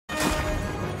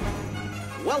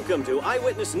Welcome to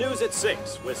Eyewitness News at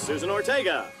 6 with Susan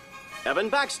Ortega, Evan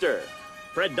Baxter,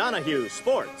 Fred Donahue,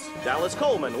 Sports, Dallas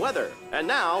Coleman, Weather, and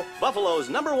now, Buffalo's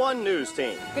 #1 news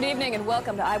team. Good evening and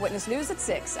welcome to Eyewitness News at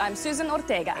 6. I'm Susan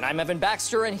Ortega. And I'm Evan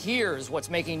Baxter, and here's what's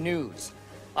making news.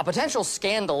 A potential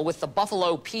scandal with the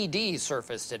Buffalo PD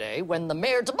surfaced today when the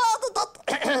mayor demanded that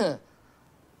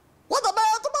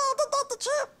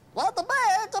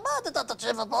the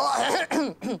chief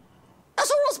as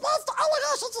a response to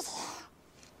allegations.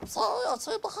 I'm sorry, I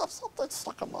seem to have something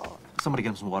stuck in my eye. Somebody get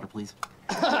him some water, please.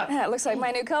 It looks like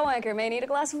my new co-anchor may need a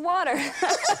glass of water.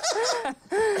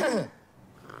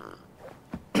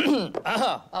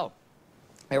 Oh,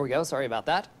 there we go. Sorry about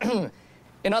that.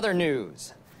 In other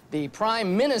news, the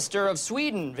Prime Minister of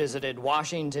Sweden visited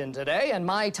Washington today, and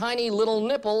my tiny little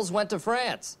nipples went to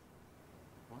France.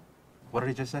 What did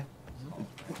he just say?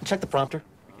 Check the prompter.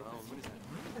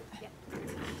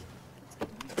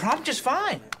 The prompter's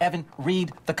fine. Evan,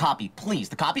 read the copy, please.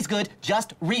 The copy's good.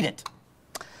 Just read it.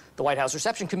 The White House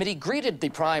Reception Committee greeted the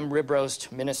Prime Rib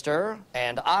Roast Minister,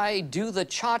 and I do the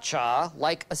cha-cha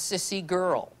like a sissy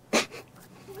girl.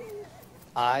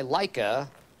 I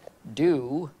like-a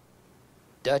do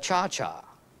the cha-cha.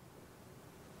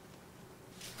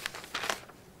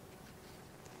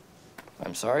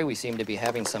 I'm sorry, we seem to be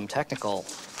having some technical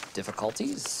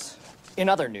difficulties. In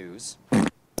other news...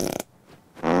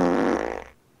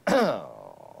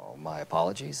 Oh, my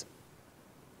apologies.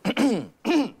 Do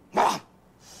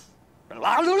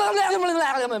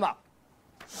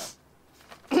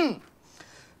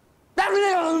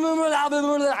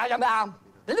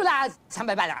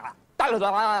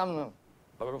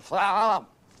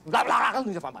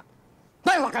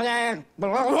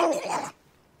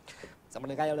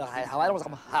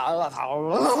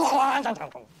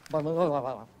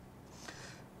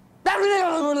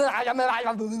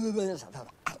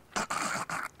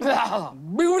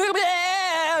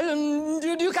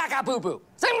caca poo poo.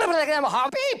 Sing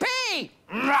pee pee.